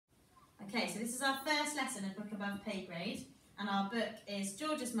Okay, so this is our first lesson of Book Above Pay Grade, and our book is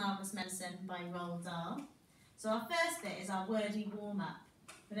George's Marvellous Medicine by Roald Dahl. So our first bit is our wordy warm-up.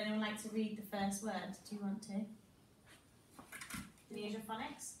 Would anyone like to read the first word? Do you want to? Can you use your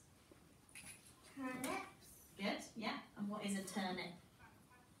phonics? Turnips. Good, yeah. And what is a turnip?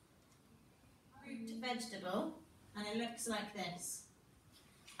 Root vegetable, and it looks like this.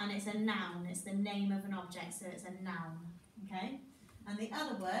 And it's a noun, it's the name of an object, so it's a noun, okay? And the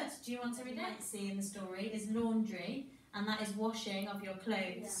other word, do you want to read it? You might see in the story, is laundry, and that is washing of your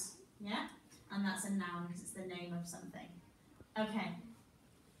clothes, yeah? And that's a noun because it's the name of something. Okay.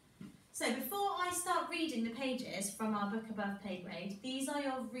 So before I start reading the pages from our Book Above Pay Grade, these are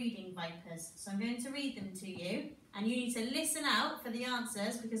your reading vipers. So I'm going to read them to you, and you need to listen out for the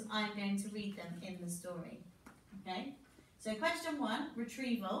answers because I'm going to read them in the story. Okay? So question 1,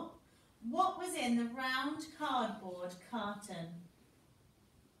 retrieval. What was in the round cardboard carton?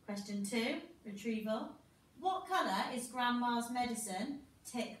 Question 2, retrieval. What colour is Grandma's medicine?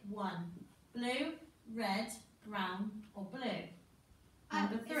 Tick 1. Blue, red, brown or blue?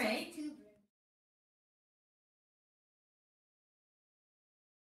 Number 3.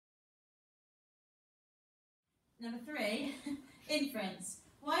 Number 3, inference.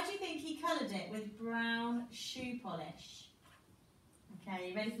 Why do you think he coloured it with brown shoe polish? Okay,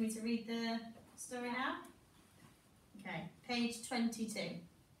 you ready for me to read the story now? Okay, page 22.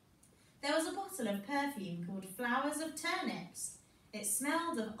 There was a bottle of perfume called Flowers of Turnips. It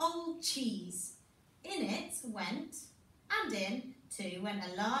smelled of old cheese. In it went, and in too went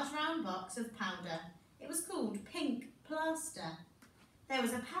a large round box of powder. It was called Pink Plaster. There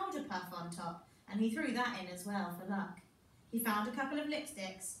was a powder puff on top, and he threw that in as well for luck. He found a couple of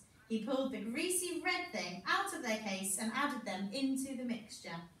lipsticks. He pulled the greasy red thing out of their case and added them into the mixture.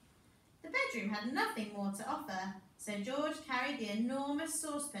 The bedroom had nothing more to offer, so George carried the enormous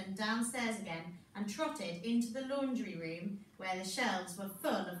saucepan downstairs again and trotted into the laundry room where the shelves were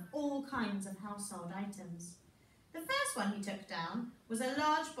full of all kinds of household items. The first one he took down was a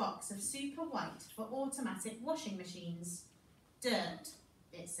large box of super white for automatic washing machines. Dirt,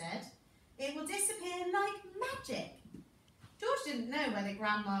 it said. It will disappear like magic. George didn't know whether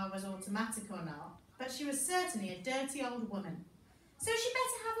Grandma was automatic or not, but she was certainly a dirty old woman. So she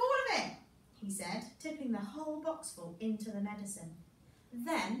better have all of it, he said, tipping the whole boxful into the medicine.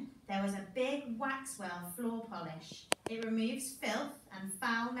 Then there was a big Waxwell floor polish. It removes filth and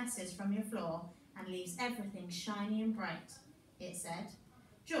foul messes from your floor and leaves everything shiny and bright, it said.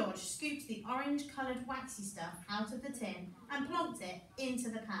 George scooped the orange-coloured waxy stuff out of the tin and plonked it into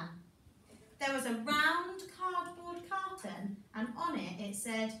the pan. There was a round cardboard carton, and on it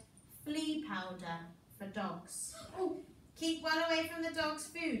said, flea powder for dogs. Keep well away from the dog's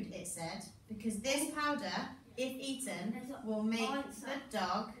food, it said, because this powder, if eaten, will make the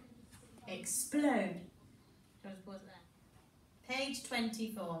dog explode. Page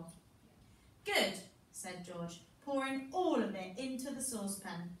 24. Good, said George, pouring all of it into the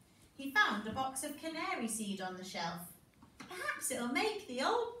saucepan. He found a box of canary seed on the shelf. Perhaps it'll make the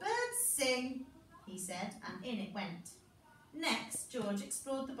old birds sing, he said, and in it went. Next, George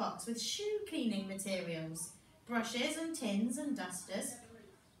explored the box with shoe cleaning materials, brushes and tins and dusters.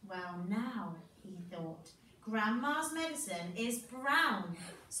 Well now, he thought, Grandma's medicine is brown,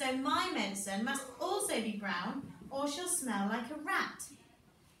 so my medicine must also be brown or she'll smell like a rat.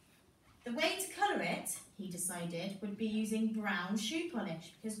 The way to colour it, he decided, would be using brown shoe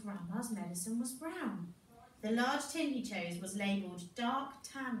polish because Grandma's medicine was brown. The large tin he chose was labelled dark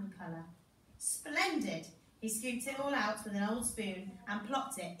tan colour. Splendid! He scooped it all out with an old spoon and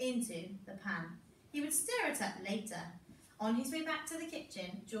plopped it into the pan. He would stir it up later. On his way back to the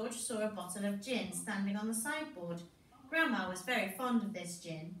kitchen, George saw a bottle of gin standing on the sideboard. Grandma was very fond of this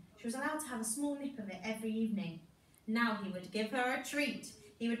gin. She was allowed to have a small nip of it every evening. Now he would give her a treat.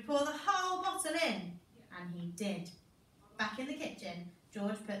 He would pour the whole bottle in, and he did. Back in the kitchen,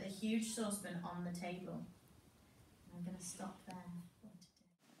 George put the huge saucepan on the table. I'm going to stop there.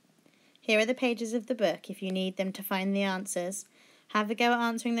 Here are the pages of the book if you need them to find the answers. Have a go at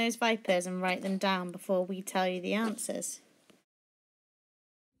answering those vipers and write them down before we tell you the answers.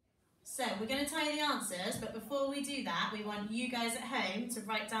 So we're going to tell you the answers, but before we do that, we want you guys at home to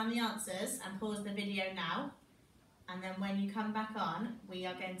write down the answers and pause the video now. And then when you come back on, we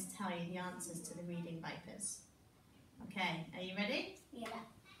are going to tell you the answers to the reading vipers. Okay, are you ready? Yeah.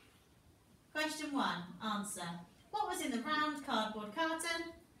 Question 1, answer. What was in the round cardboard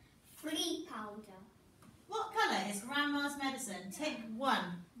carton? Flea powder. What colour is Grandma's medicine? Tick 1.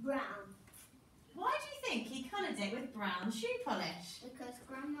 Brown. Why do you think he coloured it with brown shoe polish? Because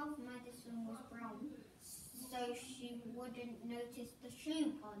Grandma's medicine was brown, so she wouldn't notice the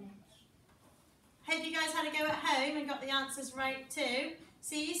shoe polish. you guys had a go at home and got the answers right too.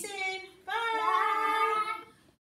 See you soon.